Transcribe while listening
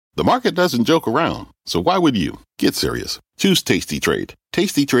The market doesn't joke around, so why would you? Get serious. Choose Tasty Trade.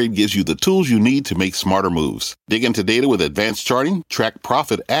 Tasty Trade gives you the tools you need to make smarter moves. Dig into data with advanced charting, track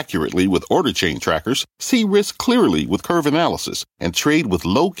profit accurately with order chain trackers, see risk clearly with curve analysis, and trade with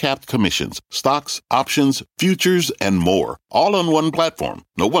low-capped commissions, stocks, options, futures, and more. All on one platform.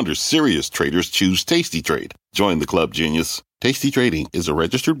 No wonder serious traders choose Tasty Trade. Join the club, genius. Tasty Trading is a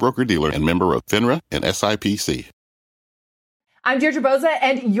registered broker-dealer and member of FINRA and SIPC. I'm Julia Boorstin,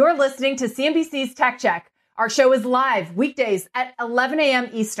 and you're listening to CNBC's Tech Check. Our show is live weekdays at 11 a.m.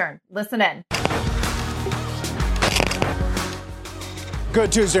 Eastern. Listen in.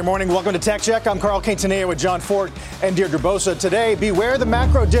 Good Tuesday morning. Welcome to Tech Check. I'm Carl Quintanilla with John Fort and Deirdre Bosa. Today, beware the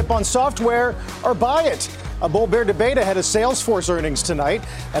macro dip on software or buy it. A bull-bear debate ahead of Salesforce earnings tonight.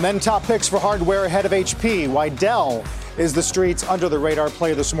 And then top picks for hardware ahead of HP. Why Dell is the street's under-the-radar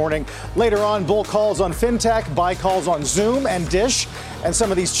play this morning. Later on, bull calls on Fintech, buy calls on Zoom and Dish, and some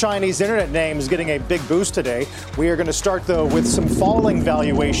of these Chinese internet names getting a big boost today. We are going to start, though, with some falling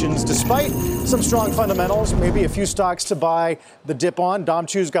valuations, despite some strong fundamentals, maybe a few stocks to buy the dip on. Dom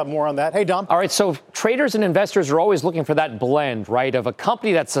Chu's got more on that. Hey, Dom. All right, so traders and investors are always looking for that blend, right, of a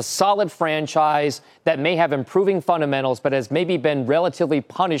company that's a solid franchise that may have improving fundamentals, but has maybe been relatively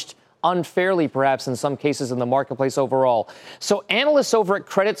punished unfairly, perhaps, in some cases in the marketplace overall. So analysts over at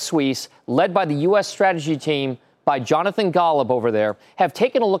Credit Suisse, led by the U.S. strategy team by Jonathan Golub over there, have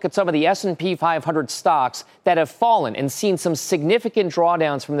taken a look at some of the S&P 500 stocks that have fallen and seen some significant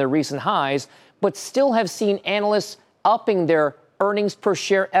drawdowns from their recent highs, but still have seen analysts upping their earnings per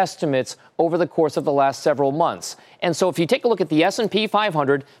share estimates over the course of the last several months. And so if you take a look at the S&P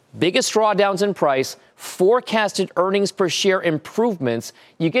 500, biggest drawdowns in price, forecasted earnings per share improvements,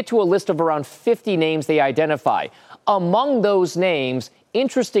 you get to a list of around 50 names they identify. Among those names,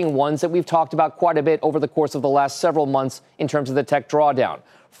 interesting ones that we've talked about quite a bit over the course of the last several months in terms of the tech drawdown.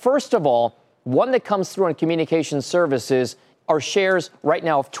 First of all, one that comes through in communication services are shares right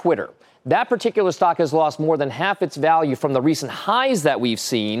now of Twitter. That particular stock has lost more than half its value from the recent highs that we've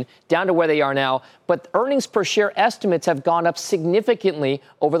seen down to where they are now. But earnings per share estimates have gone up significantly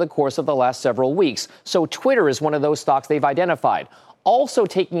over the course of the last several weeks. So Twitter is one of those stocks they've identified. Also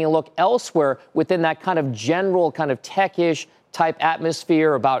taking a look elsewhere within that kind of general kind of tech-ish type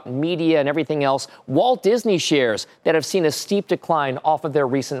atmosphere about media and everything else, Walt Disney shares that have seen a steep decline off of their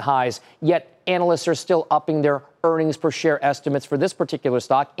recent highs, yet analysts are still upping their earnings per share estimates for this particular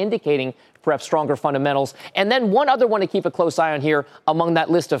stock, indicating perhaps stronger fundamentals. And then one other one to keep a close eye on here among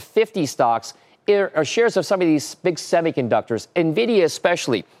that list of 50 stocks are shares of some of these big semiconductors, NVIDIA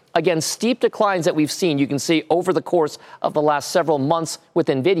especially. Again, steep declines that we've seen, you can see over the course of the last several months with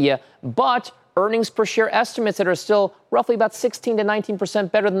NVIDIA, but earnings per share estimates that are still roughly about 16 to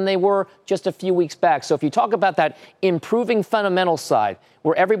 19% better than they were just a few weeks back. So if you talk about that improving fundamental side,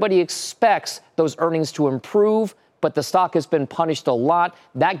 where everybody expects those earnings to improve, but the stock has been punished a lot,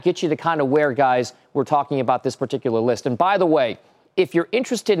 that gets you to kind of where, guys, we're talking about this particular list. And by the way, if you're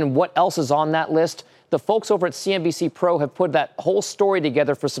interested in what else is on that list, the folks over at CNBC Pro have put that whole story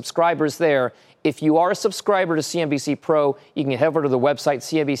together for subscribers there. If you are a subscriber to CNBC Pro, you can head over to the website,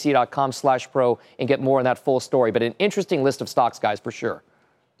 cnbc.com/pro, and get more on that full story. But an interesting list of stocks, guys, for sure.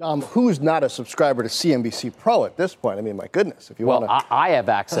 Who's not a subscriber to CNBC Pro at this point? I mean, my goodness, if you want to. Well, I have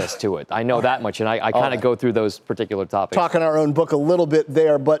access to it. I know that much, and I kind of go through those particular topics. Talking our own book a little bit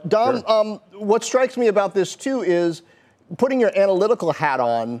there. But, Dom, sure. What strikes me about this, too, is putting your analytical hat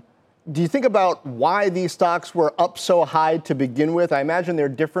on. Do you think about why these stocks were up so high to begin with? I imagine there are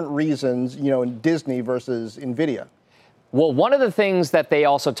different reasons, in Disney versus NVIDIA. Well, one of the things that they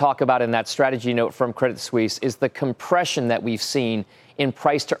also talk about in that strategy note from Credit Suisse is the compression that we've seen in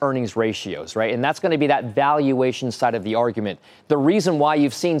price to earnings ratios, right? And that's going to be that valuation side of the argument. The reason why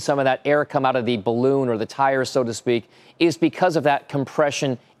you've seen some of that air come out of the balloon or the tire, so to speak, is because of that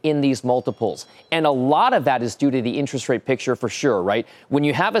compression in these multiples. And a lot of that is due to the interest rate picture for sure, right? When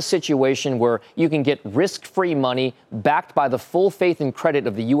you have a situation where you can get risk-free money backed by the full faith and credit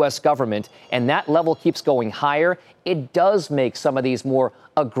of the U.S. government, and that level keeps going higher, it does make some of these more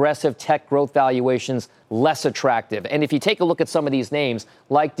aggressive tech growth valuations less attractive. And if you take a look at some of these names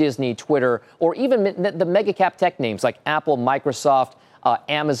like Disney, Twitter, or even the mega cap tech names like Apple, Microsoft,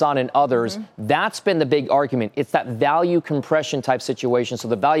 Amazon and others, that's been the big argument. It's that value compression type situation. So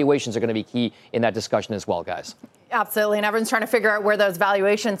the valuations are going to be key in that discussion as well, guys. Absolutely. And everyone's trying to figure out where those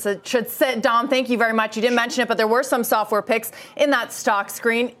valuations should sit. Dom, thank you very much. You didn't mention it, but there were some software picks in that stock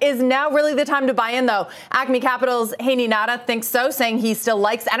screen. Is now really the time to buy in, though? ACME Capital's Hany thinks so, saying he still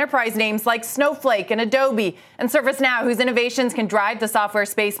likes enterprise names like Snowflake and Adobe and ServiceNow, whose innovations can drive the software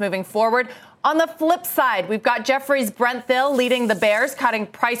space moving forward. On the flip side, we've got Jefferies' Brent Thill leading the bears, cutting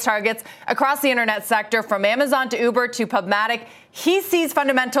price targets across the internet sector from Amazon to Uber to Pubmatic. He sees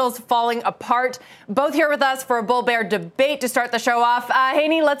fundamentals falling apart. Both here with us for a bull-bear debate to start the show off.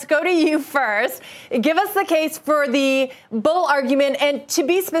 Hany, let's go to you first. Give us the case for the bull argument. And to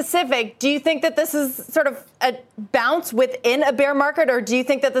be specific, do you think that this is sort of a bounce within a bear market, or do you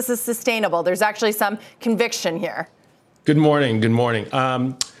think that this is sustainable? There's actually some conviction here. Good morning. Good morning.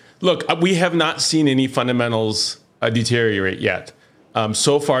 Look, we have not seen any fundamentals deteriorate yet.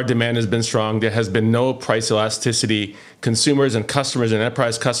 So far, demand has been strong. There has been no price elasticity. Consumers and customers and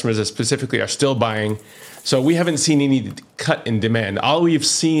enterprise customers specifically are still buying. So we haven't seen any cut in demand. All we've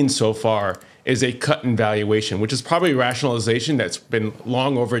seen so far is a cut in valuation, which is probably rationalization that's been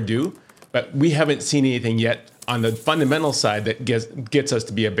long overdue. But we haven't seen anything yet on the fundamental side that gets us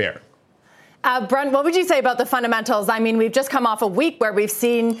to be a bear. Brent, what would you say about the fundamentals? I mean, we've just come off a week where we've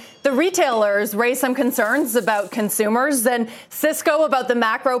seen the retailers raise some concerns about consumers, and Cisco about the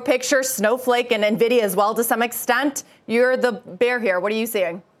macro picture, Snowflake and NVIDIA as well to some extent. You're the bear here. What are you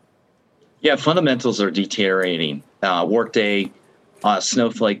seeing? Yeah, fundamentals are deteriorating. Workday,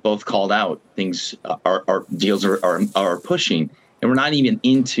 Snowflake both called out things. Our deals are pushing, and we're not even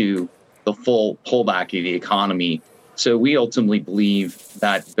into the full pullback of the economy. So we ultimately believe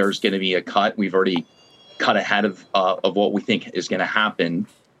that there's going to be a cut. We've already cut ahead of what we think is going to happen.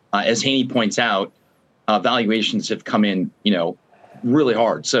 As Hany points out, valuations have come in, really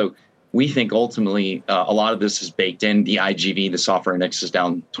hard. So we think ultimately a lot of this is baked in. The IGV, the software index, is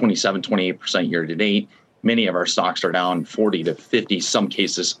down 27, 28% year to date. Many of our stocks are down 40 to 50, some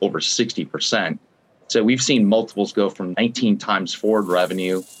cases over 60%. So we've seen multiples go from 19 times forward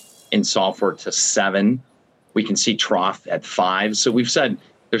revenue in software to 7. We can see trough at 5. So we've said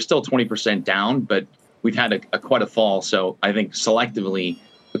they're still 20% down, but we've had quite a fall. So I think selectively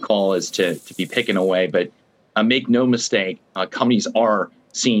the call is to be picking away. But make no mistake, companies are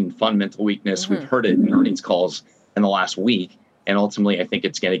seeing fundamental weakness. Mm-hmm. We've heard it in earnings calls in the last week. And ultimately, I think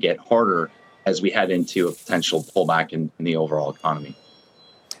it's going to get harder as we head into a potential pullback in the overall economy.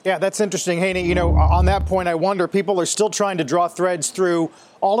 Yeah, that's interesting, Hany. On that point, I wonder, people are still trying to draw threads through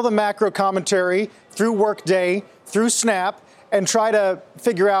all of the macro commentary, through Workday, through Snap, and try to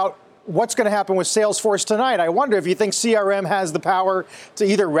figure out what's going to happen with Salesforce tonight. I wonder if you think CRM has the power to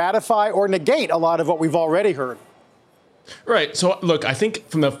either ratify or negate a lot of what we've already heard. Right. So, look, I think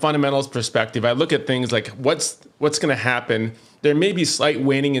from the fundamentals perspective, I look at things like what's going to happen. There may be slight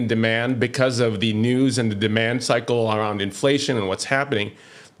waning in demand because of the news and the demand cycle around inflation and what's happening.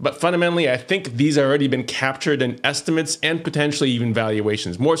 But fundamentally, I think these have already been captured in estimates and potentially even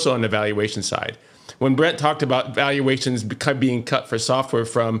valuations, more so on the valuation side. When Brent talked about valuations being cut for software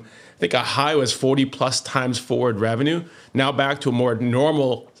from, I think a high was 40 plus times forward revenue, now back to a more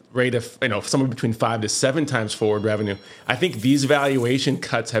normal rate of, somewhere between 5 to 7 times forward revenue. I think these valuation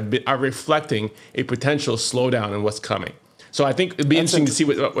cuts are reflecting a potential slowdown in what's coming. So I think it'd be interesting to see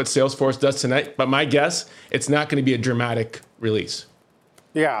what Salesforce does tonight. But my guess, it's not going to be a dramatic release.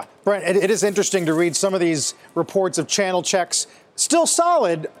 Yeah, Brent, it is interesting to read some of these reports of channel checks still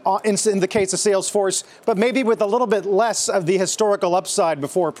solid in the case of Salesforce, but maybe with a little bit less of the historical upside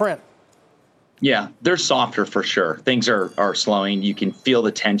before print. Yeah, they're softer for sure. Things are slowing. You can feel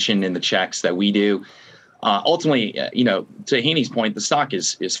the tension in the checks that we do. Ultimately, to Hany's point, the stock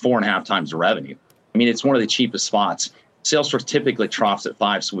is 4.5 times the revenue. I mean, it's one of the cheapest spots. Salesforce typically troughs at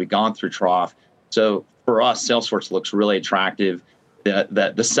 5, so we've gone through trough. So for us, Salesforce looks really attractive.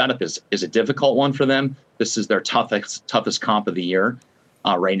 The setup is a difficult one for them. This is their toughest comp of the year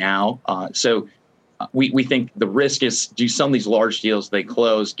right now. So we think the risk is, do some of these large deals they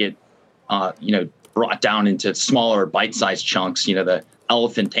close get brought down into smaller bite-sized chunks. The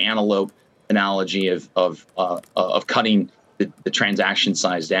elephant to antelope analogy of cutting the transaction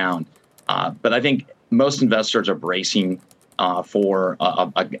size down. But I think most investors are bracing for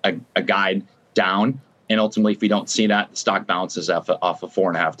a guide down. And ultimately, if we don't see that, the stock bounces off of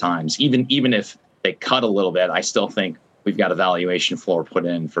 4.5 times. Even if they cut a little bit, I still think we've got a valuation floor put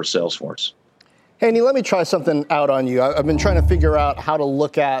in for Salesforce. Hany, let me try something out on you. I've been trying to figure out how to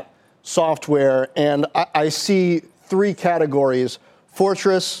look at software, and I see 3 categories: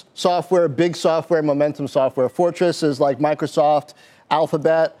 Fortress software, big software, momentum software. Fortress is like Microsoft,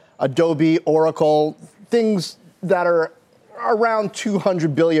 Alphabet, Adobe, Oracle, things that are around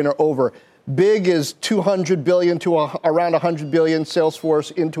 200 billion or over. Big is 200 billion to around 100 billion,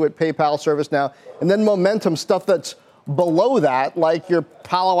 Salesforce, Intuit, PayPal, ServiceNow. And then momentum, stuff that's below that, like your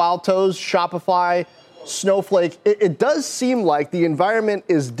Palo Altos, Shopify, Snowflake. It does seem like the environment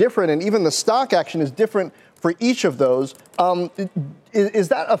is different, and even the stock action is different for each of those. Is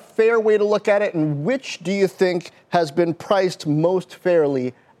that a fair way to look at it? And which do you think has been priced most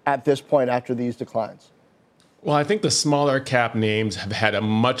fairly at this point after these declines? Well, I think the smaller cap names have had a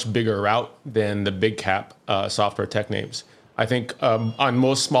much bigger route than the big cap software tech names. I think on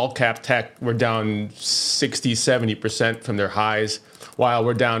most small cap tech, we're down 60, 70% from their highs, while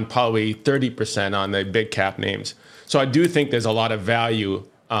we're down probably 30% on the big cap names. So I do think there's a lot of value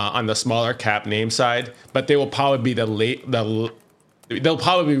on the smaller cap name side, but they will probably be they'll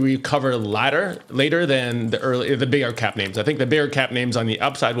probably recover later than the bigger cap names. I think the bigger cap names on the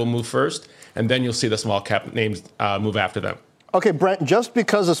upside will move first, and then you'll see the small cap names move after them. Okay, Brent, just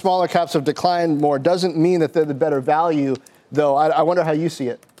because the smaller caps have declined more doesn't mean that they're the better value, though. I wonder how you see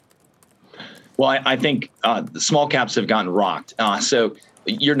it. Well, I think the small caps have gotten rocked. So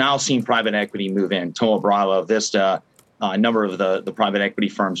you're now seeing private equity move in. Thoma Bravo, Vista, a number of the private equity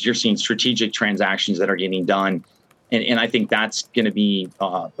firms. You're seeing strategic transactions that are getting done. And I think that's going to be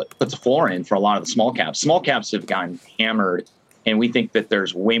puts a floor in for a lot of the small caps. Small caps have gotten hammered, and we think that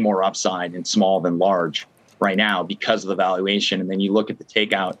there's way more upside in small than large right now because of the valuation. And then you look at the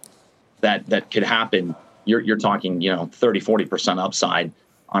takeout that could happen. You're talking 30-40% upside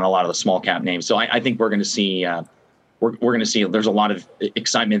on a lot of the small cap names. So I think we're going to see we're going to see there's a lot of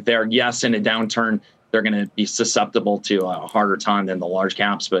excitement there. Yes, in a downturn, they're going to be susceptible to a harder time than the large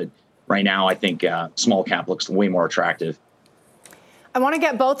caps, but right now, I think small cap looks way more attractive. I want to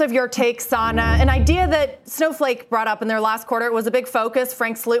get both of your takes on an idea that Snowflake brought up in their last quarter. It was a big focus.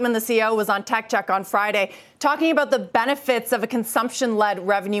 Frank Slootman, the CEO, was on Tech Check on Friday, talking about the benefits of a consumption-led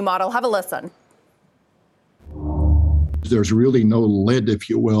revenue model. Have a listen. There's really no lid, if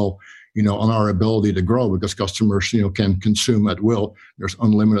you will, on our ability to grow because customers, can consume at will. There's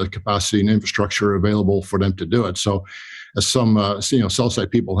unlimited capacity and infrastructure available for them to do it. So as some,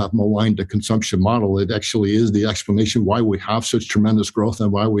 sell-side people have maligned the consumption model, it actually is the explanation why we have such tremendous growth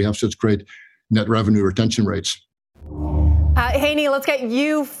and why we have such great net revenue retention rates. Hany, let's get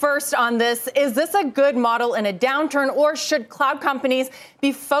you first on this. Is this a good model in a downturn, or should cloud companies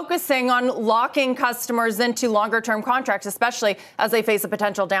be focusing on locking customers into longer-term contracts, especially as they face a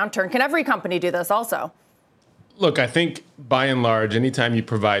potential downturn? Can every company do this also? Look, I think by and large, anytime you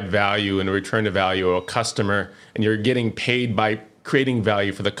provide value and a return to value to a customer and you're getting paid by creating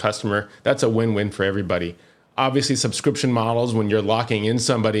value for the customer, that's a win-win for everybody. Obviously, subscription models, when you're locking in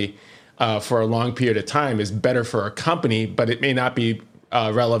somebody for a long period of time, is better for a company, but it may not be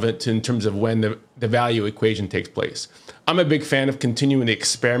relevant in terms of when the value equation takes place. I'm a big fan of continuing to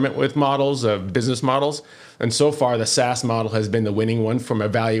experiment with models, business models. And so far, the SaaS model has been the winning one from a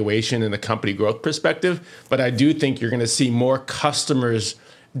valuation and a company growth perspective. But I do think you're going to see more customers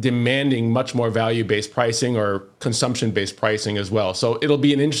demanding much more value-based pricing or consumption-based pricing as well. So it'll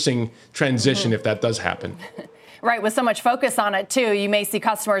be an interesting transition if that does happen. Right, with so much focus on it, too, you may see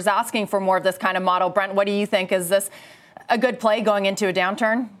customers asking for more of this kind of model. Brent, what do you think? Is this a good play going into a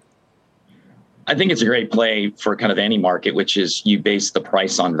downturn? I think it's a great play for kind of any market, which is you base the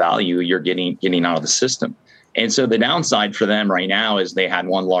price on value you're getting out of the system. And so the downside for them right now is they had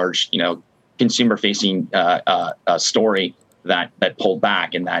one large, consumer-facing story that pulled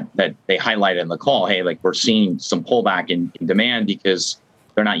back, and that they highlighted in the call. Hey, like we're seeing some pullback in demand because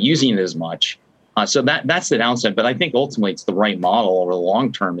they're not using it as much. So that's the downside. But I think ultimately it's the right model over the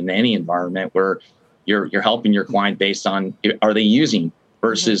long term in any environment where you're helping your client based on are they using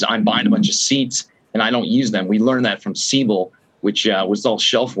versus I'm buying a bunch of seats and I don't use them. We learned that from Siebel, which was all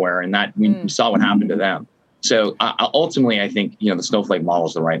shelfware, and that we saw what happened to them. So ultimately, I think the Snowflake model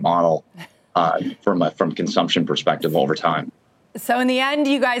is the right model from a consumption perspective over time. So in the end,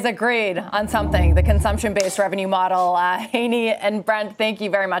 you guys agreed on something, the consumption-based revenue model. Hany and Brent, thank you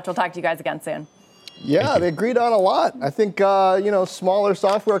very much. We'll talk to you guys again soon. Yeah, they agreed on a lot. I think, smaller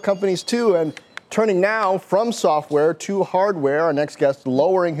software companies too, and turning now from software to hardware. Our next guest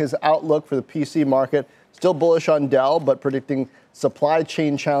lowering his outlook for the PC market. Still bullish on Dell, but predicting supply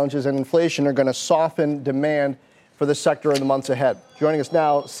chain challenges and inflation are going to soften demand for the sector in the months ahead. Joining us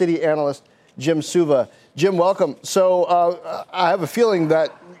now, Citi analyst Jim Suva. Jim, welcome. So I have a feeling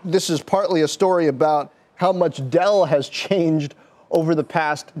that this is partly a story about how much Dell has changed over the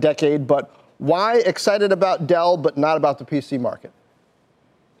past decade, but why excited about Dell but not about the PC market?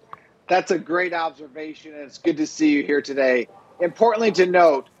 That's a great observation, and it's good to see you here today. Importantly to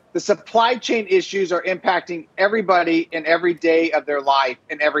note, the supply chain issues are impacting everybody in every day of their life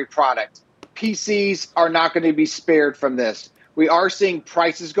and every product. PCs are not going to be spared from this. We are seeing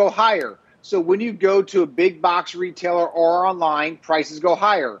prices go higher. So when you go to a big box retailer or online, prices go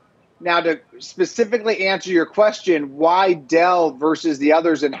higher. Now, to specifically answer your question, why Dell versus the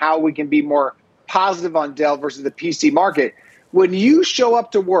others and how we can be more positive on Dell versus the PC market, When you show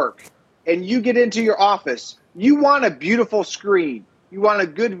up to work and you get into your office, you want a beautiful screen. You want a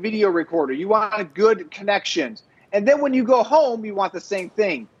good video recorder. You want a good connections. And then when you go home, you want the same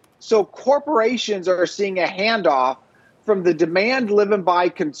thing. So corporations are seeing a handoff from the demand driven by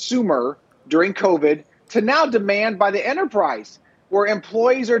consumer during COVID to now demand by the enterprise, where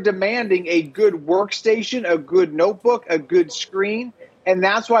employees are demanding a good workstation, a good notebook, a good screen. And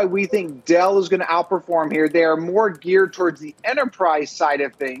that's why we think Dell is going to outperform here. They are more geared towards the enterprise side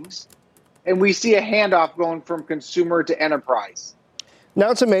of things. And we see a handoff going from consumer to enterprise.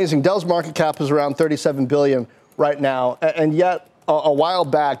 Now it's amazing. Dell's market cap is around $37 billion right now. And yet, a while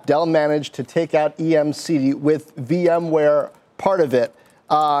back, Dell managed to take out EMC with VMware part of it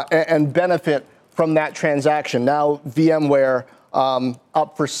and benefit from that transaction. Now VMware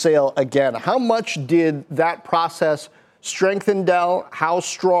up for sale again. How much did that process strengthen Dell? How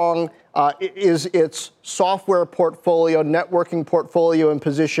strong is its software portfolio, networking portfolio and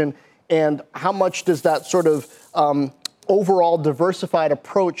position? And how much does that sort of overall diversified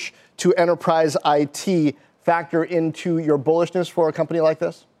approach to enterprise IT factor into your bullishness for a company like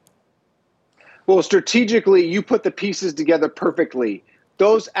this? Well, strategically, you put the pieces together perfectly.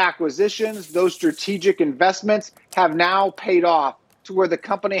 Those acquisitions, those strategic investments have now paid off to where the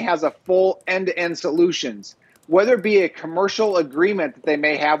company has a full end-to-end solutions, whether it be a commercial agreement that they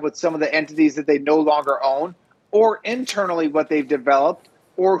may have with some of the entities that they no longer own, or internally what they've developed,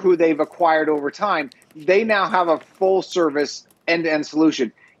 or who they've acquired over time. They now have a full service end-to-end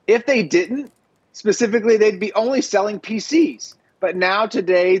solution. If they didn't, specifically, they'd be only selling PCs. But now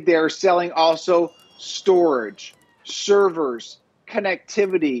today, they're selling also storage, servers,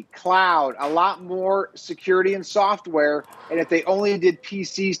 connectivity, cloud, a lot more security and software. And if they only did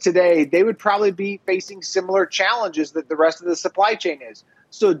PCs today, they would probably be facing similar challenges that the rest of the supply chain is.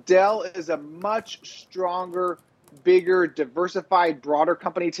 So Dell is a much stronger, bigger, diversified, broader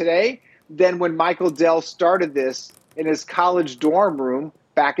company today than when Michael Dell started this in his college dorm room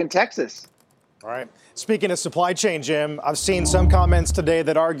back in Texas. All right. Speaking of supply chain, Jim, I've seen some comments today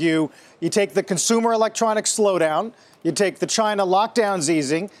that argue you take the consumer electronics slowdown, you take the China lockdowns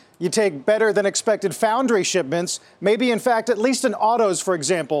easing, you take better than expected foundry shipments, maybe in fact, at least in autos, for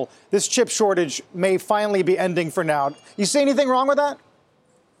example, this chip shortage may finally be ending for now. You see anything wrong with that?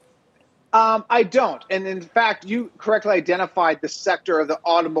 I don't. And in fact, you correctly identified the sector of the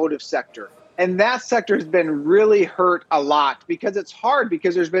automotive sector. And that sector has been really hurt a lot because it's hard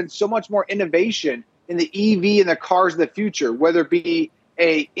because there's been so much more innovation in the EV and the cars of the future, whether it be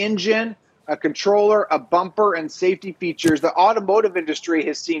a engine, a controller, a bumper, and safety features. The automotive industry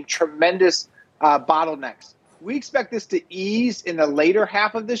has seen tremendous bottlenecks. We expect this to ease in the later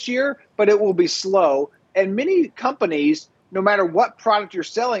half of this year, but it will be slow. And many companies, no matter what product you're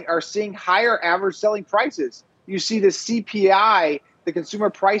selling, are seeing higher average selling prices. You see the CPI, the Consumer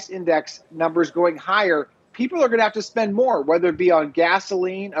Price Index numbers going higher. People are going to have to spend more, whether it be on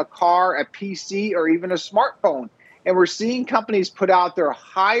gasoline, a car, a PC, or even a smartphone. And we're seeing companies put out their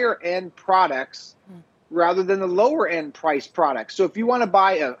higher end products rather than the lower end price products. So if you want to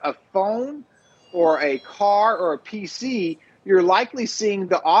buy a phone or a car or a PC, you're likely seeing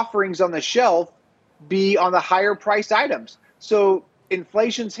the offerings on the shelf be on the higher priced items. So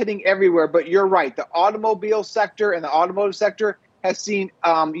inflation's hitting everywhere, but you're right. The automobile sector and the automotive sector has seen,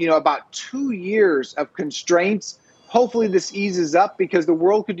 about 2 years of constraints. Hopefully this eases up because the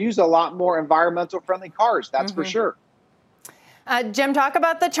world could use a lot more environmental friendly cars. That's for sure. Jim, talk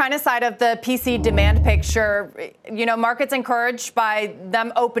about the China side of the PC demand picture. Markets encouraged by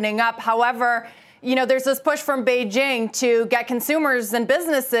them opening up. However, there's this push from Beijing to get consumers and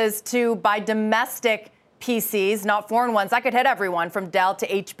businesses to buy domestic PCs, not foreign ones. That could hit everyone from Dell to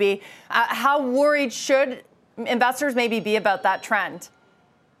HP. How worried should investors maybe be about that trend?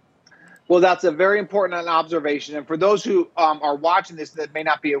 Well, that's a very important observation. And for those who are watching this that may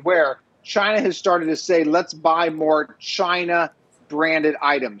not be aware, China has started to say, let's buy more China branded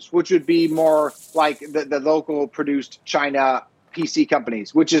items, which would be more like the local produced China PC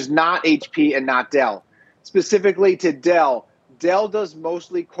companies, which is not HP and not Dell. Specifically to Dell, Dell does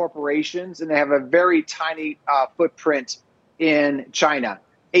mostly corporations and they have a very tiny footprint in China.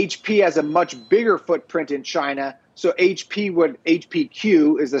 HP has a much bigger footprint in China. So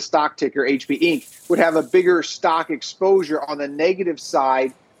HPQ is the stock ticker, HP Inc., would have a bigger stock exposure on the negative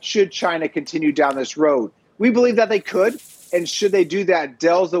side should China continue down this road. We believe that they could. And should they do that,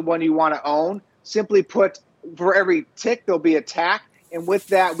 Dell's the one you want to own. Simply put, for every tick, there'll be a tack. And with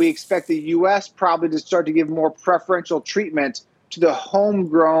that, we expect the U.S. probably to start to give more preferential treatment to the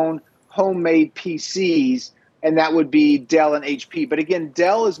homegrown, homemade PCs. And that would be Dell and HP. But again,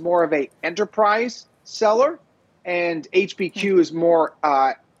 Dell is more of an enterprise seller. and HPQ is more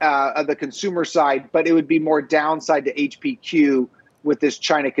of the consumer side, but it would be more downside to HPQ with this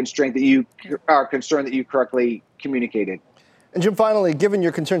China constraint that you are concerned that you correctly communicated. And Jim, finally, given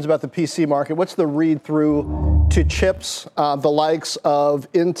your concerns about the PC market, what's the read-through to chips, the likes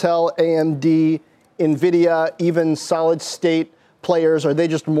of Intel, AMD, NVIDIA, even solid-state players? Are they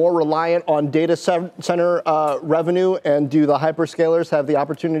just more reliant on data center revenue, and do the hyperscalers have the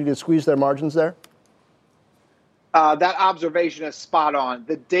opportunity to squeeze their margins there? That observation is spot on.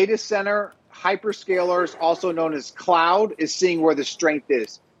 The data center hyperscalers, also known as cloud, is seeing where the strength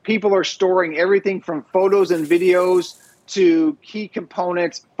is. People are storing everything from photos and videos to key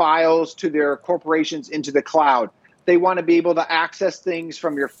components, files, to their corporations into the cloud. They want to be able to access things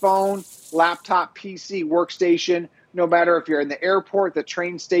from your phone, laptop, PC, workstation, no matter if you're in the airport, the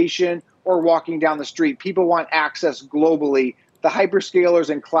train station, or walking down the street. People want access globally. The hyperscalers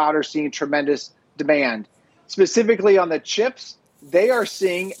and cloud are seeing tremendous demand. Specifically on the chips, they are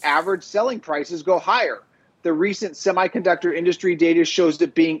seeing average selling prices go higher. The recent semiconductor industry data shows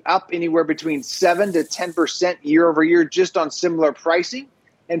it being up anywhere between 7 to 10% year over year just on similar pricing.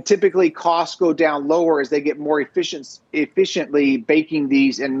 And typically costs go down lower as they get more efficiently baking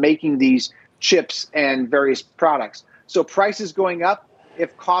these and making these chips and various products. So prices going up,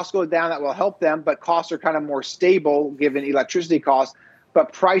 if costs go down, that will help them, but costs are kind of more stable given electricity costs,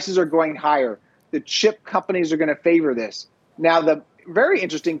 but prices are going higher. The chip companies are going to favor this. Now, the very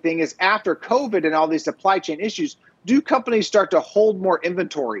interesting thing is after COVID and all these supply chain issues, do companies start to hold more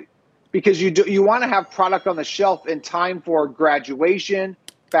inventory? Because you want to have product on the shelf in time for graduation,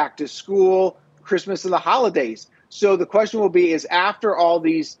 back to school, Christmas, and the holidays. So the question will be is after all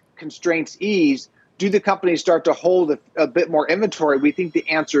these constraints ease, do the companies start to hold a bit more inventory? We think the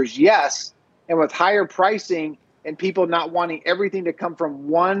answer is yes. And with higher pricing and people not wanting everything to come from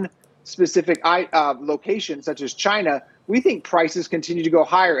one specific location, such as China, we think prices continue to go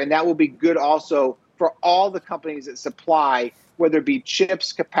higher, and that will be good also for all the companies that supply, whether it be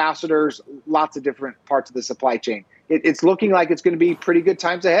chips, capacitors, lots of different parts of the supply chain. It's looking like it's going to be pretty good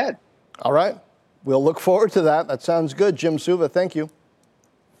times ahead. All right. We'll look forward to that. That sounds good. Jim Suva, thank you.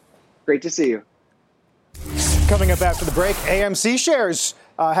 Great to see you. Coming up after the break, AMC shares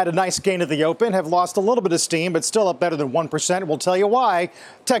had a nice gain at the open, have lost a little bit of steam, but still up better than 1%. We'll tell you why.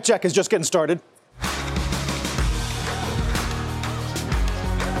 Tech Check is just getting started.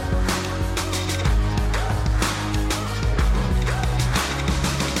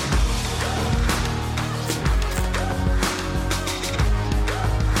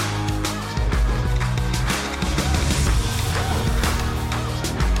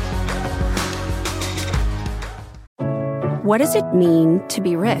 What does it mean to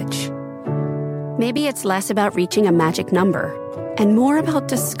be rich? Maybe it's less about reaching a magic number and more about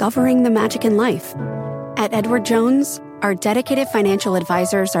discovering the magic in life. At Edward Jones, our dedicated financial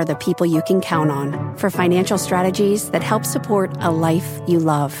advisors are the people you can count on for financial strategies that help support a life you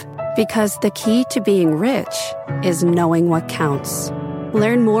love. Because the key to being rich is knowing what counts.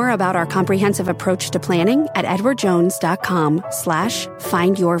 Learn more about our comprehensive approach to planning at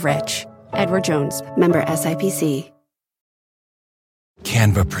edwardjones.com/findyourrich. Edward Jones, member SIPC.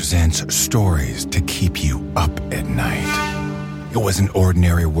 Canva presents stories to keep you up at night. It was an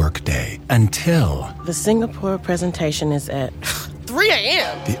ordinary workday until... The Singapore presentation is at 3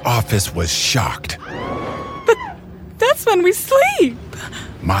 a.m. The office was shocked. But that's when we sleep.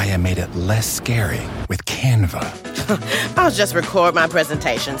 Maya made it less scary with Canva. I'll just record my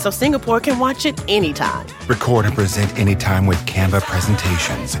presentation so Singapore can watch it anytime. Record and present anytime with Canva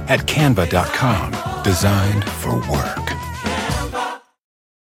presentations at canva.com. Designed for work.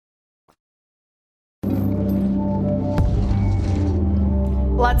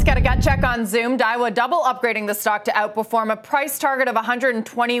 Let's get a gut check on Zoom. Daiwa double upgrading the stock to outperform a price target of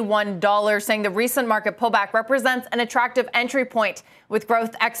 $121, saying the recent market pullback represents an attractive entry point with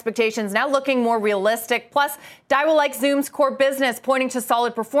growth expectations now looking more realistic. Plus, Daiwa likes Zoom's core business, pointing to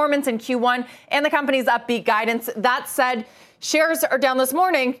solid performance in Q1 and the company's upbeat guidance. That said, shares are down this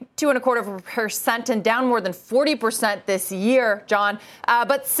morning, 2.25% and down more than 40% this year, John.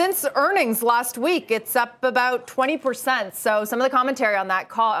 But since earnings last week, it's up about 20%. So some of the commentary on that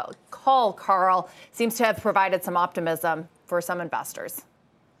call, Carl, seems to have provided some optimism for some investors.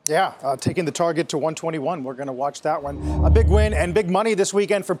 Yeah, taking the target to 121. We're going to watch that one. A big win and big money this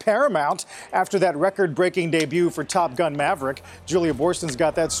weekend for Paramount after that record-breaking debut for Top Gun Maverick. Julia Boorstin's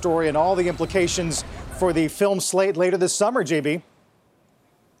got that story and all the implications for the film slate later this summer, JB.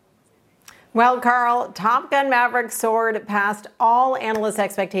 Well, Carl, Top Gun Maverick soared past all analyst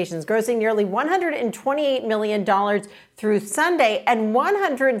expectations, grossing nearly $128 million through Sunday and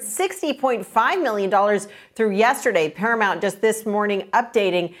 $160.5 million through yesterday. Paramount just this morning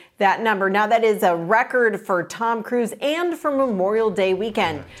updating that number. Now, that is a record for Tom Cruise and for Memorial Day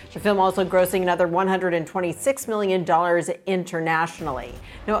weekend. The film also grossing another $126 million internationally.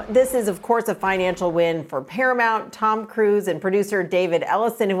 Now, this is, of course, a financial win for Paramount, Tom Cruise, and producer David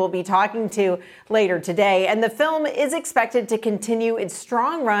Ellison, who we'll be talking to later today. And the film is expected to continue its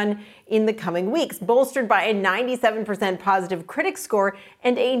strong run in the coming weeks, bolstered by a 97% positive critic score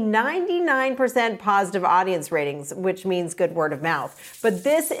and a 99% positive audience ratings, which means good word of mouth. But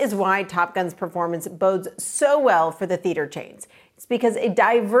this is why Top Gun's performance bodes so well for the theater chains. It's because a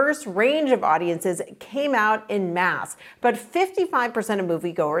diverse range of audiences came out en masse, but 55% of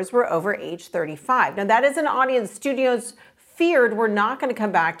moviegoers were over age 35. Now, that is an audience studios feared were not going to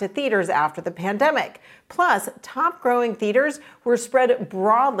come back to theaters after the pandemic. Plus, top growing theaters were spread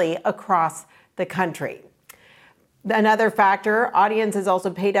broadly across the country. Another factor, audiences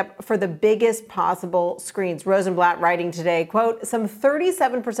also paid up for the biggest possible screens. Rosenblatt writing today, quote, some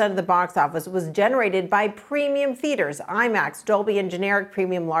 37% of the box office was generated by premium theaters, IMAX, Dolby, and generic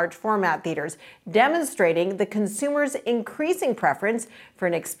premium large format theaters, demonstrating the consumer's increasing preference for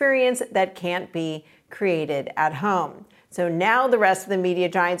an experience that can't be created at home. So now the rest of the media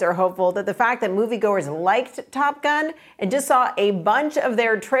giants are hopeful that the fact that moviegoers liked Top Gun and just saw a bunch of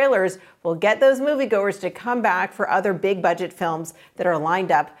their trailers will get those moviegoers to come back for other big budget films that are lined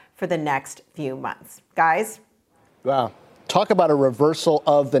up for the next few months. Guys? Wow. Talk about a reversal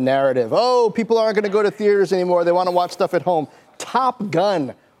of the narrative. Oh, people aren't going to go to theaters anymore. They want to watch stuff at home. Top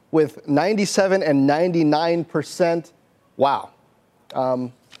Gun with 97 and 99%. Wow.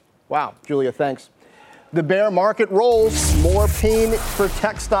 Wow. Julia, thanks. The bear market rolls. More pain for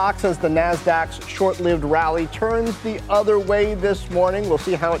tech stocks as the Nasdaq's short-lived rally turns the other way this morning. We'll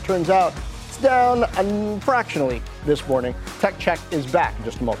see how it turns out. It's down fractionally this morning. Tech Check is back in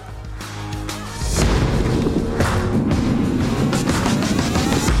just a moment.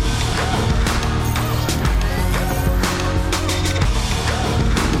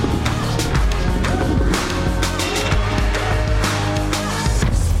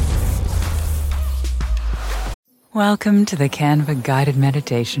 Welcome to the Canva guided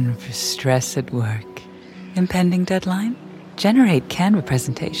meditation for stress at work. Impending deadline? Generate Canva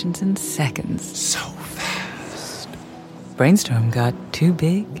presentations in seconds. So fast. Brainstorm got too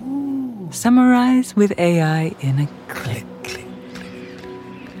big? Ooh. Summarize with AI in a click.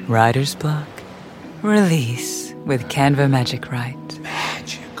 Writer's block? Release with Canva Magic Write.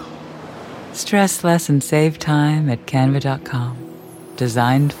 Magical. Stress less and save time at canva.com.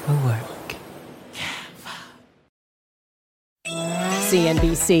 Designed for work.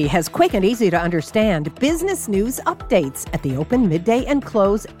 CNBC has quick and easy to understand business news updates at the open, midday, and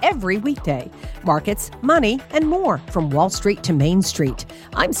close every weekday. Markets, money, and more from Wall Street to Main Street.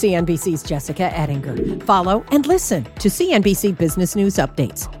 I'm CNBC's Jessica Ettinger. Follow and listen to CNBC Business News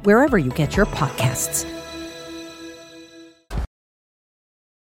Updates wherever you get your podcasts.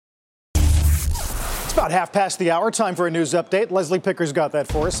 It's about half past the hour. Time for a news update. Leslie Picker's got that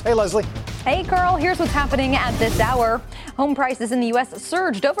for us. Hey, Leslie. Hey, Carl. Here's what's happening at this hour. Home prices in the U.S.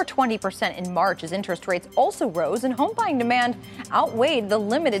 surged over 20% in March as interest rates also rose and home buying demand outweighed the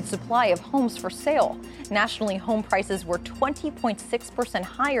limited supply of homes for sale. Nationally, home prices were 20.6%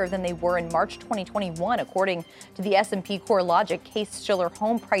 higher than they were in March 2021, according to the S&P CoreLogic Case-Shiller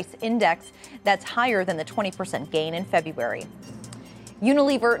Home Price Index. That's higher than the 20% gain in February.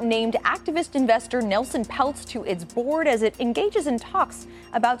 Unilever named activist investor Nelson Peltz to its board as it engages in talks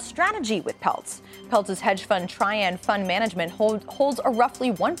about strategy with Peltz. Peltz's hedge fund Trian Fund Management holds a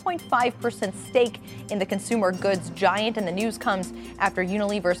roughly 1.5% stake in the consumer goods giant, and the news comes after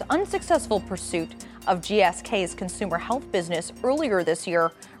Unilever's unsuccessful pursuit of GSK's consumer health business earlier this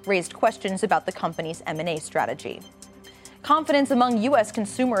year raised questions about the company's M&A strategy. Confidence among U.S.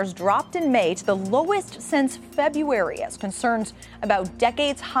 consumers dropped in May to the lowest since February as concerns about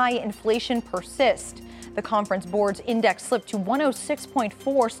decades-high inflation persist. The Conference Board's index slipped to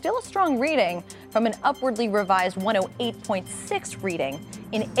 106.4, still a strong reading from an upwardly revised 108.6 reading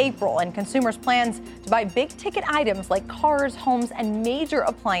in April. And consumers' plans to buy big-ticket items like cars, homes, and major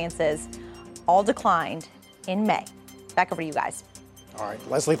appliances all declined in May. Back over to you guys. All right,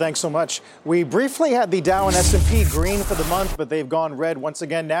 Leslie, thanks so much. We briefly had the Dow and S&P green for the month, but they've gone red once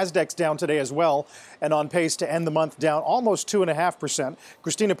again. Nasdaq's down today as well, and on pace to end the month down almost 2.5%.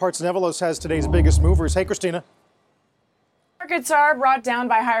 Kristina Partsinevelos has today's biggest movers. Hey, Kristina. Markets are brought down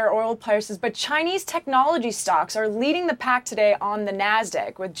by higher oil prices, but Chinese technology stocks are leading the pack today on the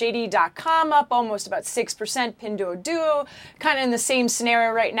Nasdaq, with JD.com up almost about 6%, Pinduoduo kind of in the same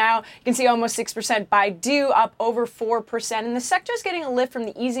scenario right now. You can see almost 6%, Baidu up over 4%, and the sector is getting a lift from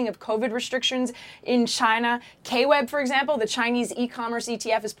the easing of COVID restrictions in China. KWEB, for example, the Chinese e-commerce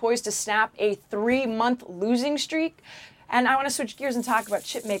ETF, is poised to snap a 3-month losing streak. And I want to switch gears and talk about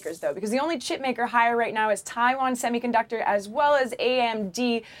chip makers, though, because the only chip maker higher right now is Taiwan Semiconductor as well as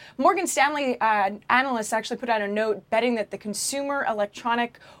AMD. Morgan Stanley analysts actually put out a note betting that the consumer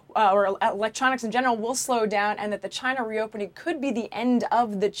electronics in general will slow down and that the China reopening could be the end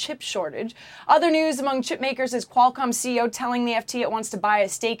of the chip shortage. Other news among chip makers is Qualcomm CEO telling the FT it wants to buy a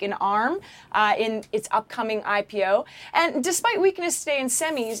stake in ARM in its upcoming IPO. And despite weakness today in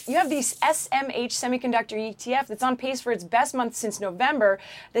semis, you have the SMH Semiconductor ETF that's on pace for its best month since November.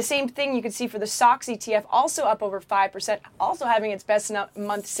 The same thing you can see for the SOX ETF, also up over 5%, also having its best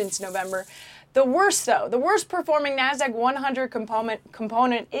month since November. The worst performing Nasdaq 100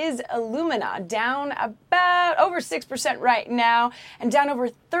 component is Illumina, down about over 6% right now and down over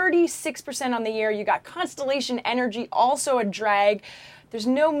 36% on the year. You got Constellation Energy, also a drag. There's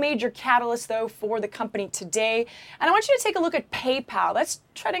no major catalyst, though, for the company today. And I want you to take a look at PayPal. That's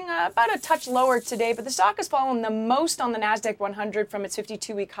trading about a touch lower today, but the stock has fallen the most on the Nasdaq 100 from its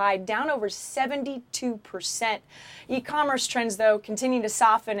 52-week high, down over 72%. E-commerce trends, though, continue to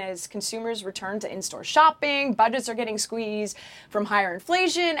soften as consumers return to in-store shopping. Budgets are getting squeezed from higher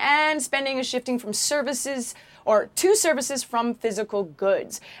inflation, and spending is shifting from services from physical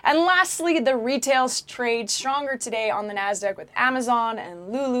goods. And lastly, the retail trade stronger today on the Nasdaq, with Amazon and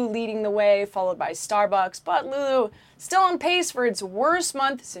Lulu leading the way, followed by Starbucks. But Lulu still on pace for its worst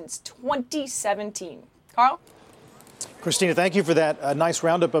month since 2017. Carl? Kristina, thank you for that nice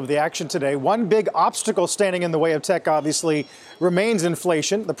roundup of the action today. One big obstacle standing in the way of tech, obviously, remains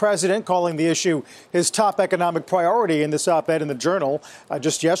inflation. The president calling the issue his top economic priority in this op-ed in the Journal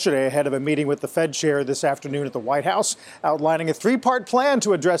just yesterday ahead of a meeting with the Fed chair this afternoon at the White House, outlining a 3-part plan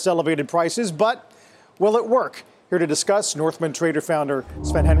to address elevated prices. But will it work? Here to discuss, NorthmanTrader founder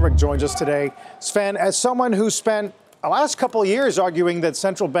Sven Henrich joins us today. Sven, as someone who spent the last couple of years arguing that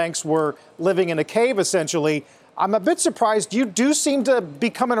central banks were living in a cave, essentially, I'm a bit surprised you do seem to be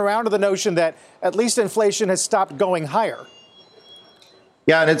coming around to the notion that at least inflation has stopped going higher.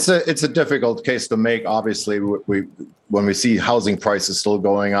 Yeah, and it's a difficult case to make. Obviously, when we see housing prices still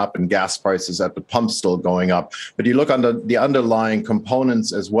going up and gas prices at the pump still going up. But you look under the underlying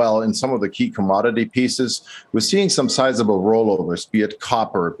components as well in some of the key commodity pieces, we're seeing some sizable rollovers, be it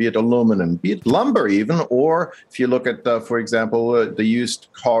copper, be it aluminum, be it lumber even, or if you look at, for example, the used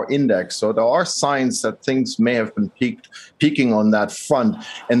car index. So there are signs that things may have been peaking on that front,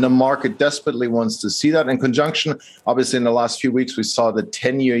 and the market desperately wants to see that. In conjunction, obviously, in the last few weeks, we saw the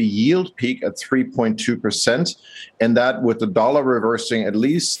 10-year yield peak at 3.2%, and that with the dollar reversing at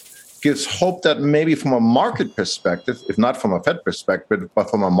least gives hope that maybe from a market perspective, if not from a Fed perspective, but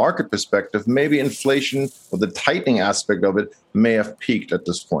from a market perspective, maybe inflation or the tightening aspect of it may have peaked at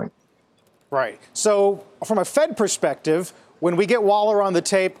this point. Right. So from a Fed perspective, when we get Waller on the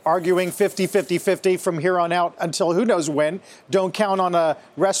tape arguing 50-50-50 from here on out until who knows when, don't count on a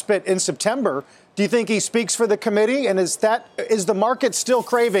respite in September, do you think he speaks for the committee? And is the market still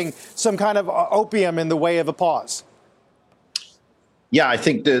craving some kind of opium in the way of a pause? Yeah, I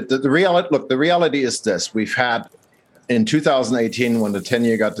think the reality is this. We've had in 2018, when the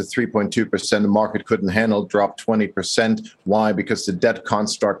 10-year got to 3.2%, the market couldn't handle, dropped 20%. Why? Because the debt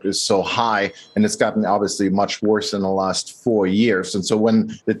construct is so high, and it's gotten obviously much worse in the last 4 years. And so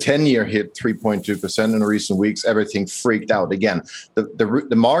when the 10-year hit 3.2% in recent weeks, everything freaked out again.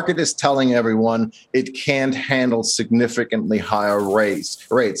 The market is telling everyone it can't handle significantly higher rates.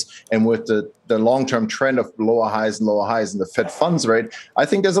 And with the long-term trend of lower highs in the Fed funds rate, I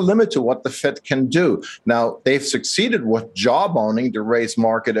think there's a limit to what the Fed can do. Now, they've succeeded with jawboning to raise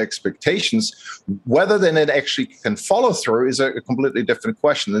market expectations. Whether then it actually can follow through is a completely different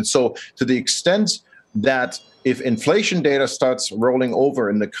question. And so to the extent that if inflation data starts rolling over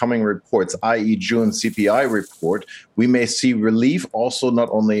in the coming reports, i.e. June CPI report, we may see relief also not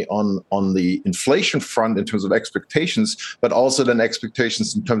only on the inflation front in terms of expectations, but also then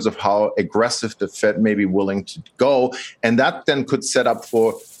expectations in terms of how aggressive the Fed may be willing to go. And that then could set up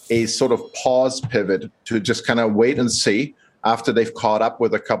for a sort of pause pivot to just kind of wait and see after they've caught up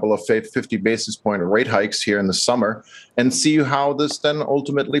with a couple of 50 basis point rate hikes here in the summer and see how this then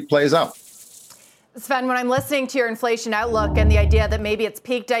ultimately plays out. Sven, when I'm listening to your inflation outlook and the idea that maybe it's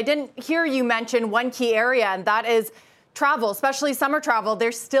peaked, I didn't hear you mention one key area, and that is travel, especially summer travel.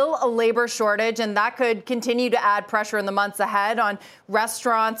 There's still a labor shortage, and that could continue to add pressure in the months ahead on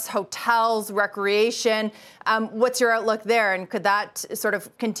restaurants, hotels, recreation. What's your outlook there? And could that sort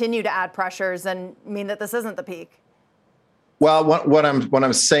of continue to add pressures and mean that this isn't the peak? Well, when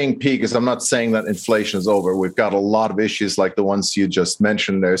I'm saying peak is I'm not saying that inflation is over. We've got a lot of issues like the ones you just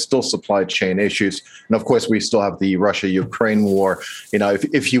mentioned. There's still supply chain issues. And of course, we still have the Russia-Ukraine war. You know,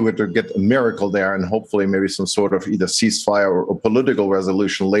 if you were to get a miracle there and hopefully maybe some sort of either ceasefire or political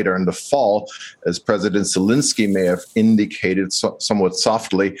resolution later in the fall, as President Zelensky may have indicated somewhat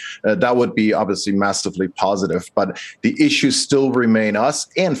softly, that would be obviously massively positive. But the issues still remain us.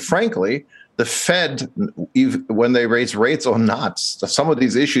 And frankly, the Fed, when they raise rates or not, some of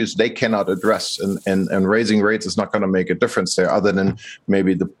these issues they cannot address, and raising rates is not going to make a difference there other than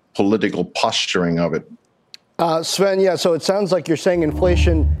maybe the political posturing of it. Sven, yeah, so it sounds like you're saying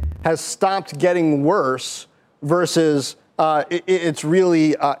inflation has stopped getting worse versus it's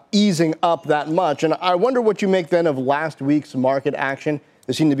really easing up that much. And I wonder what you make then of last week's market action.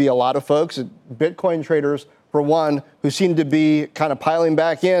 There seem to be a lot of folks, Bitcoin traders for one, who seem to be kind of piling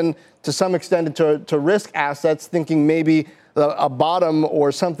back in to some extent to risk assets, thinking maybe a bottom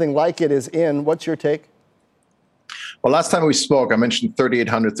or something like it is in. What's your take? Well, last time we spoke, I mentioned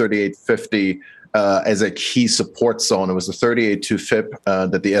 3,800, 3,850 as a key support zone. It was the 38.2 FIP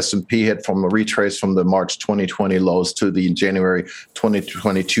that the S&P hit from a retrace from the March 2020 lows to the January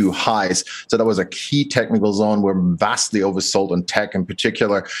 2022 highs. So that was a key technical zone. We're vastly oversold in tech in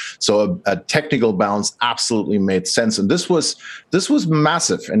particular. So a technical bounce absolutely made sense. And this was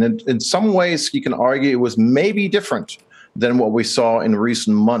massive. And in some ways, you can argue it was maybe different than what we saw in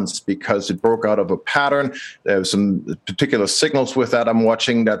recent months because it broke out of a pattern. There were some particular signals with that I'm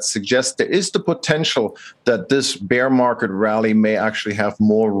watching that suggest there is the potential that this bear market rally may actually have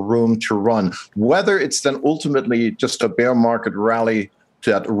more room to run. Whether it's then ultimately just a bear market rally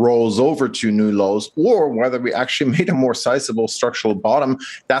that rolls over to new lows, or whether we actually made a more sizable structural bottom,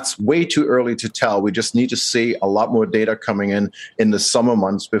 that's way too early to tell. We just need to see a lot more data coming in the summer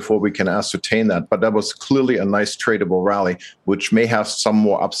months before we can ascertain that. But that was clearly a nice tradable rally, which may have some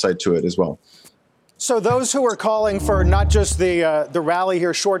more upside to it as well. So those who are calling for not just the rally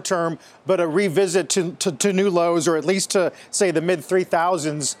here short term, but a revisit to new lows, or at least to, say, the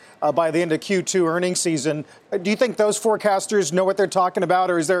mid-3,000s by the end of Q2 earnings season, do you think those forecasters know what they're talking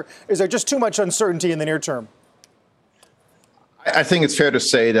about, or is there just too much uncertainty in the near term? I think it's fair to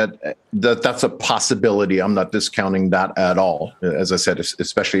say that that's a possibility. I'm not discounting that at all. As I said,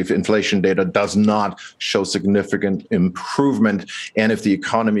 especially if inflation data does not show significant improvement and if the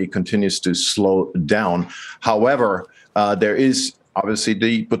economy continues to slow down. However, there is obviously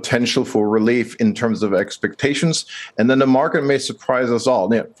the potential for relief in terms of expectations, and then the market may surprise us all.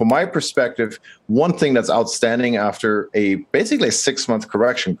 Now, from my perspective, one thing that's outstanding after basically a 6-month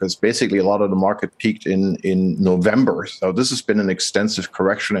correction, because basically a lot of the market peaked in November. So this has been an extensive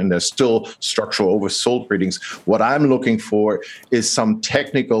correction, and there's still structural oversold readings. What I'm looking for is some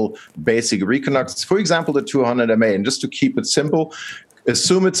technical basic reconducts, for example, the 200 MA. And just to keep it simple,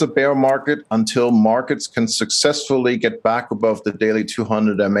 assume it's a bear market until markets can successfully get back above the daily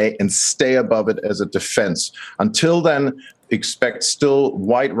 200 MA and stay above it as a defense. Until then, expect still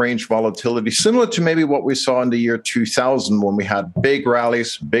wide range volatility, similar to maybe what we saw in the year 2000 when we had big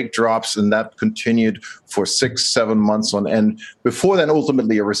rallies, big drops, and that continued for 6-7 months on end. Before then,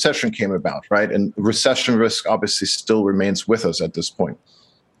 ultimately, a recession came about, right? And recession risk obviously still remains with us at this point.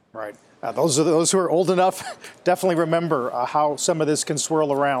 Right. Those who are old enough definitely remember how some of this can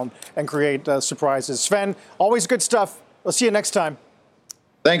swirl around and create surprises. Sven, always good stuff. We'll see you next time.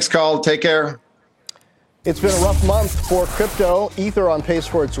 Thanks, Carl. Take care. It's been a rough month for crypto. Ether on pace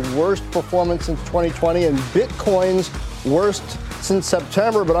for its worst performance since 2020 and Bitcoin's worst since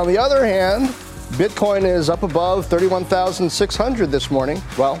September. But on the other hand, Bitcoin is up above 31,600 this morning.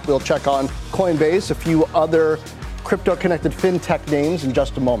 Well, we'll check on Coinbase, a few other crypto-connected fintech names in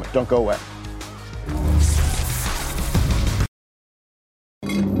just a moment. Don't go away.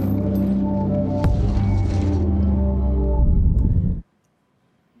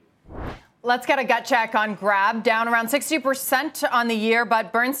 Let's get a gut check on Grab, down around 60% on the year,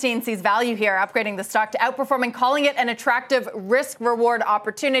 but Bernstein sees value here, upgrading the stock to outperforming, calling it an attractive risk-reward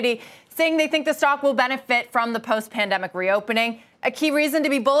opportunity, saying they think the stock will benefit from the post-pandemic reopening. A key reason to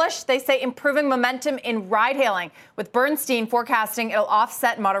be bullish, they say improving momentum in ride-hailing, with Bernstein forecasting it'll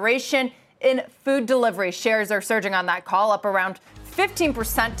offset moderation in food delivery. Shares are surging on that call, up around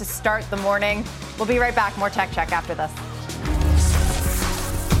 15% to start the morning. We'll be right back. More Tech Check after this.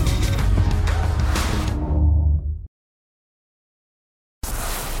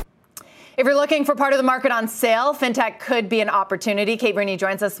 If you're looking for part of the market on sale, Fintech could be an opportunity. Kate Rooney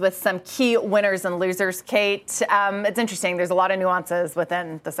joins us with some key winners and losers. Kate, it's interesting. There's a lot of nuances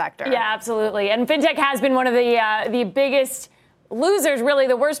within the sector. Yeah, absolutely. And Fintech has been one of the biggest losers, really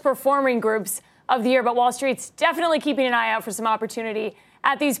the worst performing groups of the year. But Wall Street's definitely keeping an eye out for some opportunity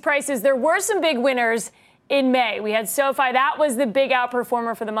at these prices. There were some big winners in May. We had SoFi. That was the big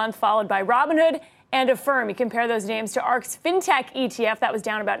outperformer for the month, followed by Robinhood and Affirm. You compare those names to ARK's Fintech ETF. That was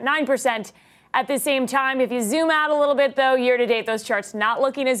down about 9% at the same time. If you zoom out a little bit, though, year to date, those charts not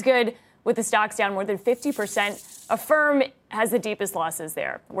looking as good, with the stocks down more than 50%. Affirm has the deepest losses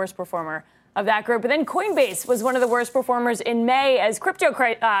there, worst performer of that group. But then Coinbase was one of the worst performers in May as crypto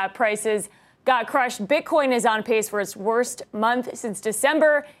prices got crushed. Bitcoin is on pace for its worst month since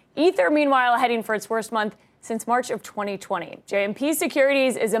December. Ether, meanwhile, heading for its worst month since March of 2020. JMP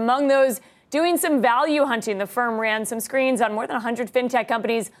Securities is among those doing some value hunting. The firm ran some screens on more than 100 fintech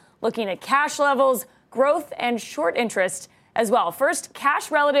companies looking at cash levels, growth, and short interest as well. First,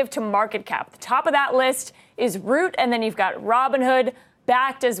 cash relative to market cap. The top of that list is Root, and then you've got Robinhood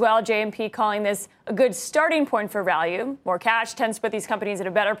backed as well. JMP calling this a good starting point for value. More cash tends to put these companies in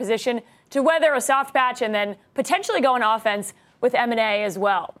a better position to weather a soft patch and then potentially go on offense with M&A as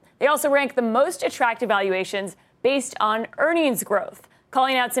well. They also rank the most attractive valuations based on earnings growth.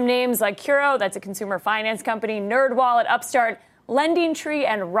 Calling out some names like Curo, that's a consumer finance company, NerdWallet, Upstart, LendingTree,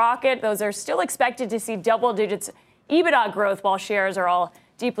 and Rocket. Those are still expected to see double digits EBITDA growth, while shares are all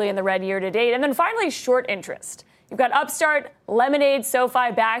deeply in the red year to date. And then finally, short interest. You've got Upstart, Lemonade,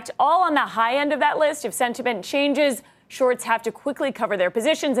 SoFi backed, all on the high end of that list. If sentiment changes, shorts have to quickly cover their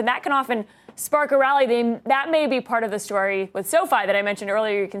positions, and that can often spark a rally. That may be part of the story with SoFi that I mentioned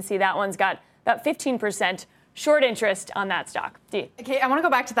earlier. You can see that one's got about 15% short interest on that stock. Okay, I want to go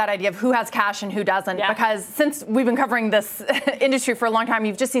back to that idea of who has cash and who doesn't, because since we've been covering this industry for a long time,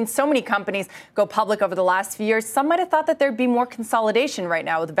 you've just seen so many companies go public over the last few years. Some might have thought that there'd be more consolidation right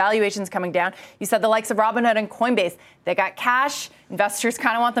now with valuations coming down. You said the likes of Robinhood and Coinbase, they got cash. Investors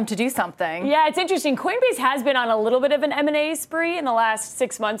kind of want them to do something. Yeah, it's interesting. Coinbase has been on a little bit of an M&A spree in the last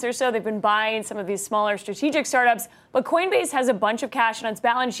 6 months or so. They've been buying some of these smaller strategic startups, but Coinbase has a bunch of cash on its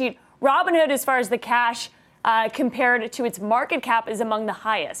balance sheet. Robinhood, as far as the cash compared to its market cap, is among the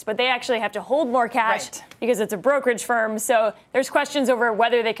highest, but they actually have to hold more cash because it's a brokerage firm. So there's questions over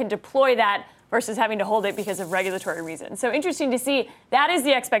whether they can deploy that versus having to hold it because of regulatory reasons. So interesting to see. That is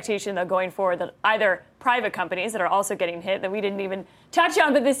the expectation, though, going forward, that either private companies that are also getting hit that we didn't even touch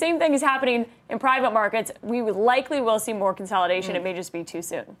on, but the same thing is happening in private markets. We likely will see more consolidation. It may just be too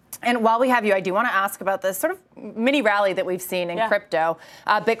soon. And while we have you, I do want to ask about this sort of mini rally that we've seen in crypto.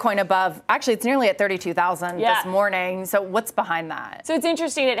 Bitcoin above, actually, it's nearly at 32,000 this morning. So what's behind that? So it's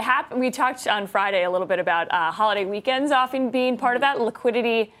interesting. It happened. We talked on Friday a little bit about holiday weekends often being part of that.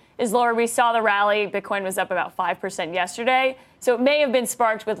 Liquidity is lower. We saw the rally. Bitcoin was up about 5% yesterday. So it may have been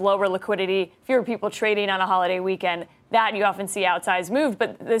sparked with lower liquidity, fewer people trading on a holiday weekend. That you often see outsized move.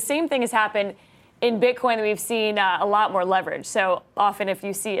 But the same thing has happened in Bitcoin, that we've seen a lot more leverage. So often if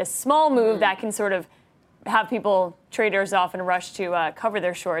you see a small move, that can sort of have traders often rush to cover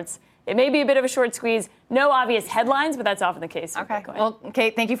their shorts. It may be a bit of a short squeeze. No obvious headlines, but that's often the case with Bitcoin. Well,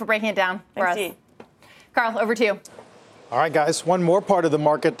 Kate, thank you for breaking it down for us. Carl, over to you. All right, guys, one more part of the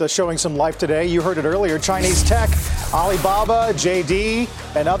market showing some life today. You heard it earlier. Chinese tech, Alibaba, JD,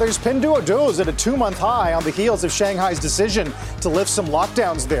 and others. Pinduoduo is at a 2-month high on the heels of Shanghai's decision to lift some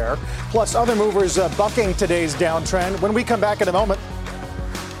lockdowns there. Plus, other movers bucking today's downtrend. When we come back in a moment.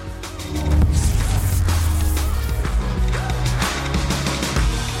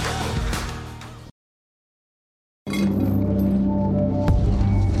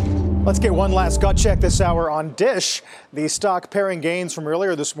 Let's get one last gut check this hour on Dish. The stock pairing gains from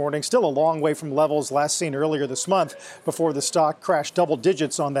earlier this morning, still a long way from levels last seen earlier this month before the stock crashed double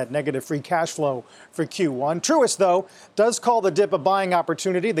digits on that negative free cash flow for Q1. Truist, though, does call the dip a buying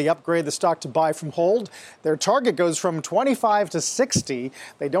opportunity. They upgrade the stock to buy from hold. Their target goes from 25 to 60.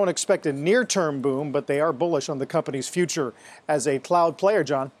 They don't expect a near-term boom, but they are bullish on the company's future as a cloud player,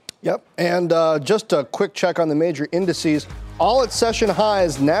 John. Yep, and just a quick check on the major indices. All at session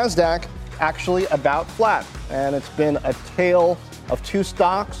highs, Nasdaq actually about flat. And it's been a tale of two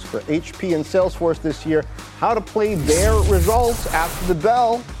stocks for HP and Salesforce this year. How to play their results after the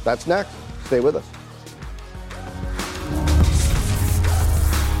bell. That's next. Stay with us.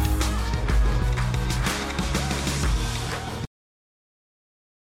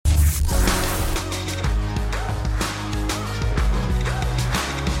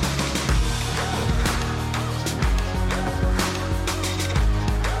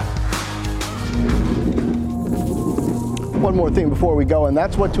 one more thing before we go, and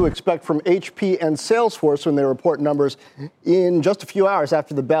that's what to expect from HP and Salesforce when they report numbers in just a few hours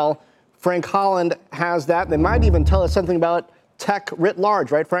after the bell. Frank Holland has that. They might even tell us something about tech writ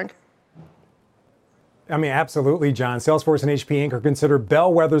large, right, Frank? I mean, absolutely, John. Salesforce and HP Inc. are considered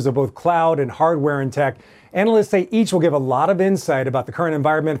bellwethers of both cloud and hardware and tech. Analysts say each will give a lot of insight about the current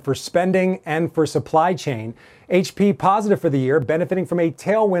environment for spending and for supply chain. HP positive for the year, benefiting from a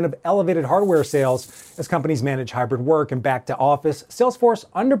tailwind of elevated hardware sales as companies manage hybrid work and back to office. Salesforce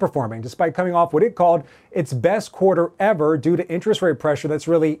underperforming despite coming off what it called its best quarter ever due to interest rate pressure that's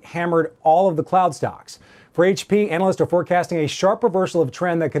really hammered all of the cloud stocks. For HP, analysts are forecasting a sharp reversal of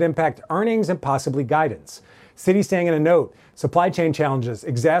trend that could impact earnings and possibly guidance. Citi saying in a note, supply chain challenges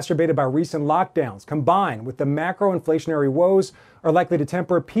exacerbated by recent lockdowns combined with the macro inflationary woes are likely to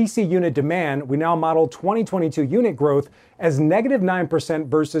temper PC unit demand. We now model 2022 unit growth as negative 9%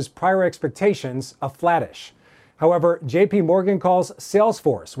 versus prior expectations of flattish. However, JP Morgan calls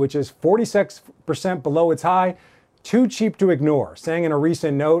Salesforce, which is 46% below its high, too cheap to ignore, saying in a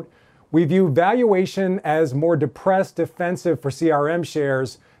recent note, we view valuation as more depressed defensive for CRM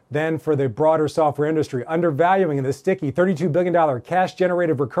shares than for the broader software industry, undervaluing the sticky $32 billion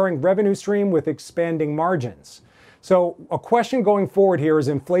cash-generated recurring revenue stream with expanding margins. So a question going forward here is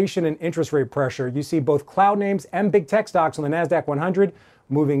inflation and interest rate pressure. You see both cloud names and big tech stocks on the Nasdaq 100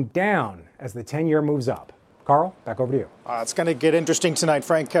 moving down as the 10-year moves up. Carl, back over to you. It's going to get interesting tonight,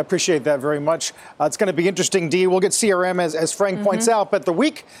 Frank. I appreciate that very much. It's going to be interesting, Dee. We'll get CRM, as Frank points out, but the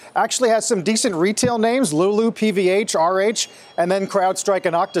week actually has some decent retail names, Lulu, PVH, RH, and then CrowdStrike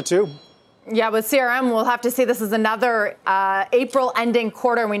and Okta, too. Yeah, with CRM, we'll have to see. This is another April-ending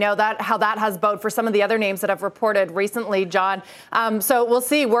quarter, and we know that how that has bode for some of the other names that have reported recently, John. So we'll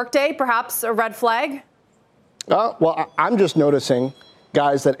see. Workday, perhaps a red flag? Well, I'm just noticing,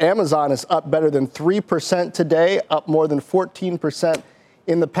 guys, that Amazon is up better than 3% today, up more than 14%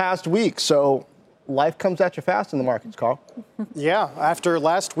 in the past week. So life comes at you fast in the markets, Carl. Yeah, after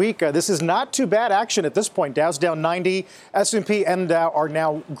last week, this is not too bad action at this point. Dow's down 90, S&P and Dow are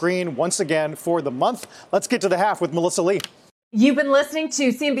now green once again for the month. Let's get to the half with Melissa Lee. You've been listening to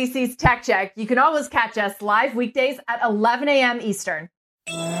CNBC's Tech Check. You can always catch us live weekdays at 11 a.m. Eastern.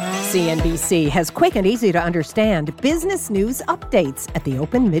 CNBC has quick and easy to understand business news updates at the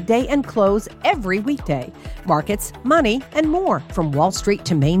open, midday, and close every weekday. Markets, money, and more from Wall Street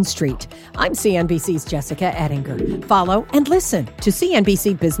to Main Street. I'm CNBC's Jessica Ettinger. Follow and listen to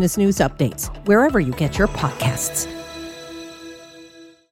CNBC Business News Updates wherever you get your podcasts.